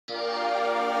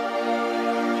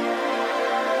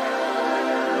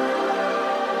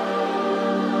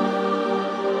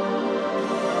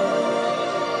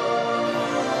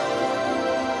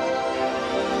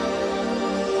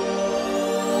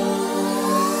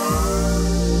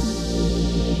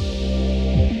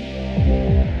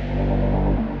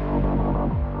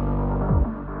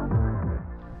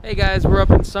Hey guys, we're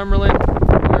up in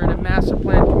Summerlin. We're in a master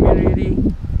plan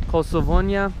community called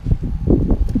Savona.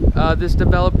 This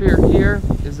developer here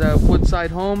is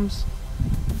Woodside Homes.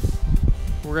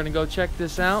 We're gonna go check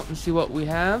this out and see what we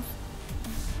have.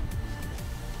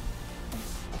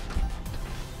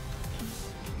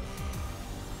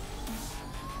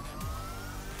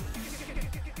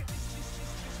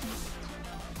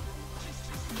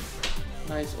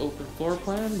 Nice open floor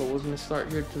plan, but we're gonna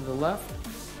start here to the left.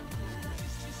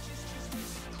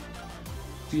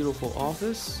 Beautiful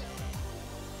office.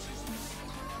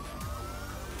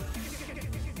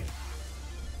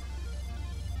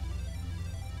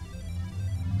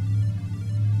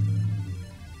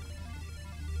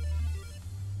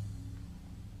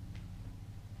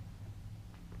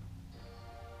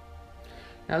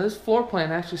 Now this floor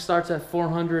plan actually starts at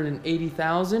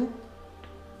 $480,000.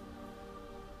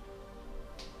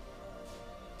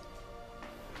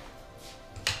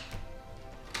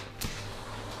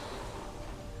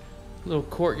 Little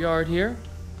courtyard here.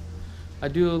 I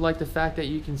do like the fact that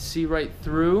you can see right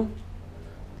through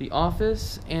the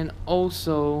office and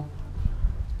also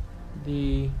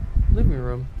the living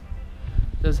room.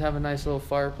 It does have a nice little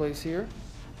fireplace here.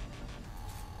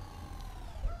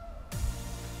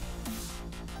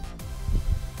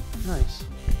 Nice.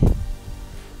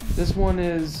 This one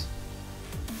is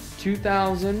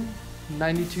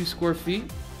 2,092 square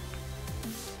feet,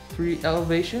 3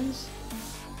 elevations.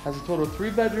 Has a total of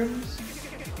 3 bedrooms,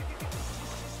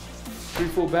 3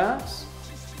 full baths.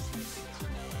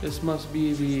 This must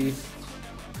be the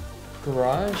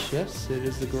garage. Yes, it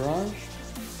is the garage.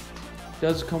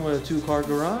 Does come with a 2-car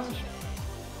garage.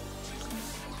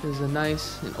 There's a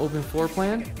nice and open floor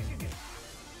plan.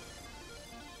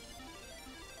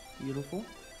 Beautiful.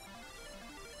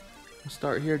 We'll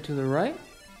start here to the right.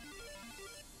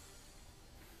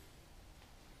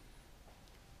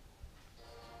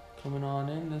 Coming on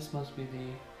in, this must be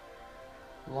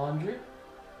the laundry.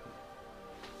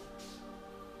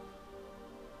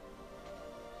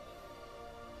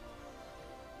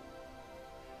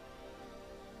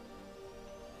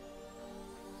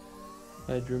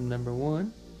 Bedroom number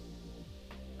 1.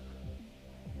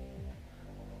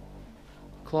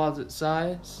 Closet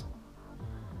size.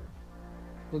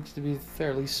 Looks to be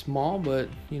fairly small, but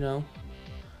you know,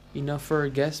 enough for a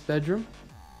guest bedroom.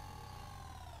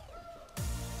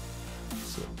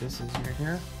 So this is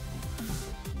here.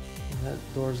 And that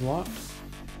door's locked.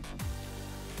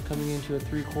 Coming into a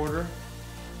 3/4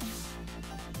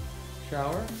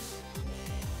 shower.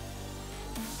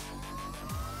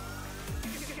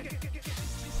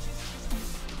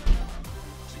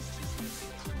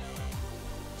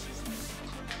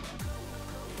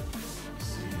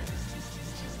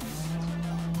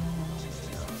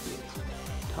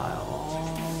 Tile all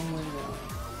the way down.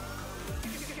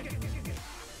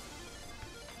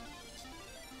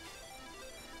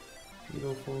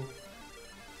 Beautiful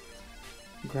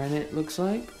granite looks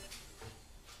like.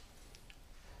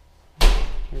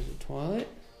 Here's a toilet.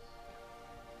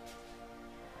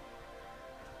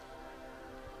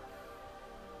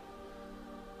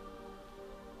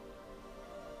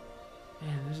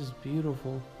 Man, this is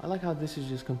beautiful. I like how this is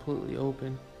just completely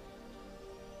open.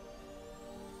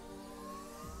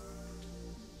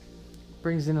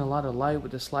 Brings in a lot of light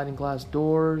with the sliding glass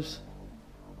doors.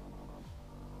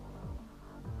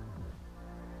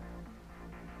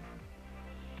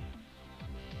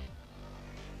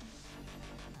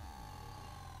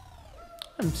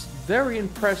 I'm very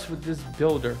impressed with this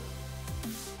builder.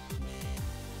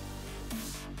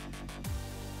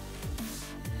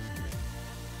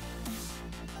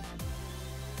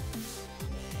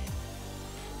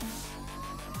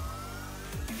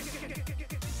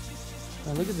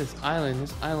 Now look at this island.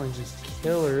 This island's just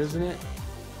killer, isn't it?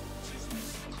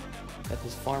 Got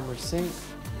this farmer sink.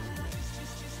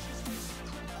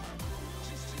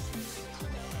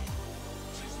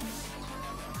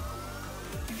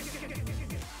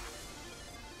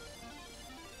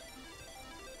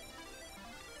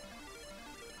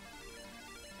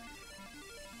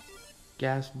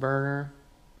 Gas burner.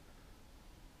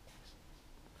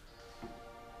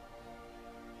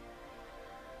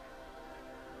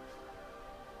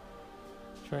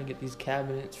 Try and get these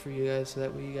cabinets for you guys so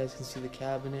that way you guys can see the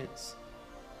cabinets.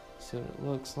 See what it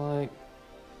looks like.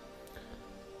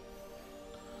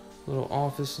 Little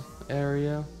office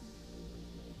area.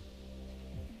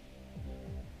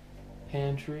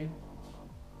 Pantry.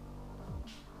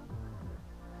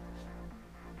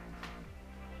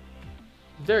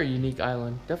 Very unique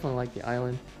island. Definitely like the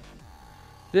island.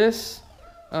 This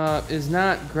is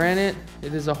not granite.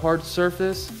 It is a hard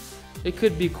surface. It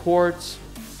could be quartz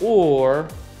or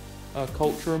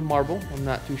culture marble. I'm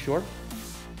not too sure.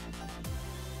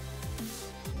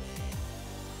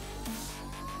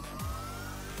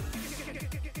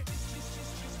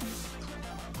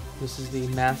 This is the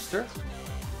master.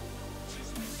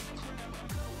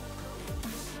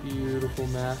 Beautiful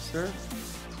master.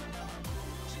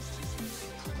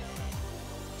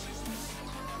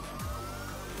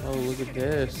 Oh, look at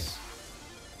this.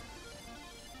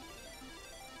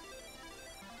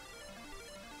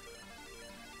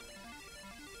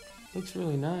 Looks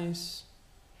really nice.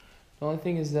 The only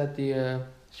thing is that the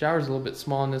shower's a little bit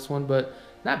small in this one, but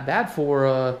not bad for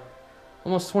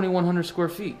almost 2,100 square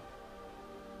feet.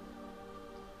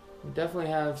 We definitely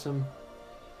have some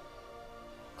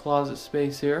closet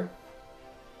space here.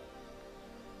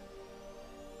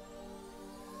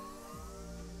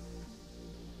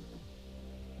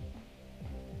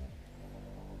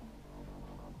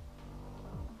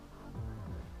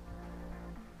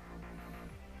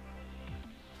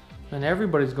 And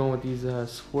everybody's going with these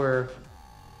square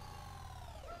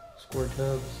tubs.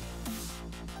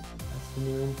 That's the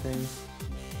new in thing.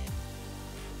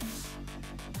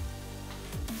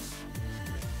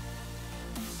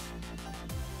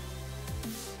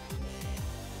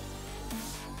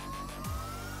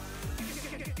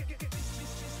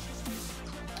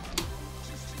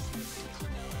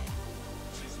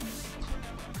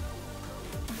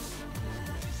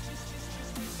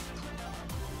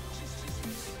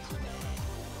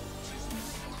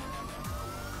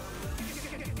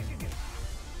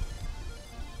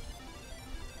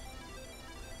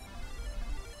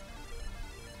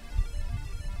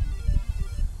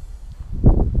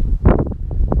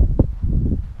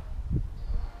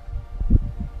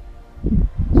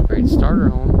 Great starter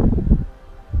home.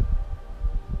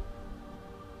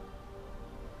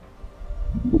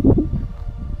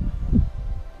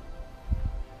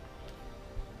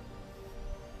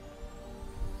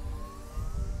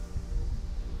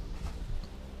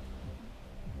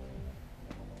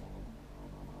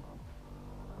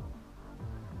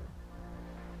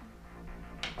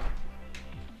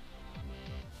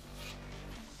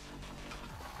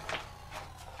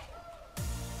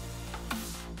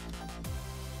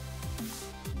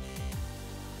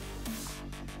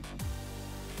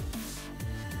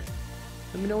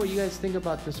 Let me know what you guys think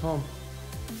about this home.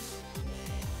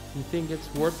 You think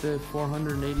it's worth the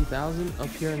 $480,000 up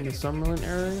here in the Summerlin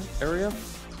area?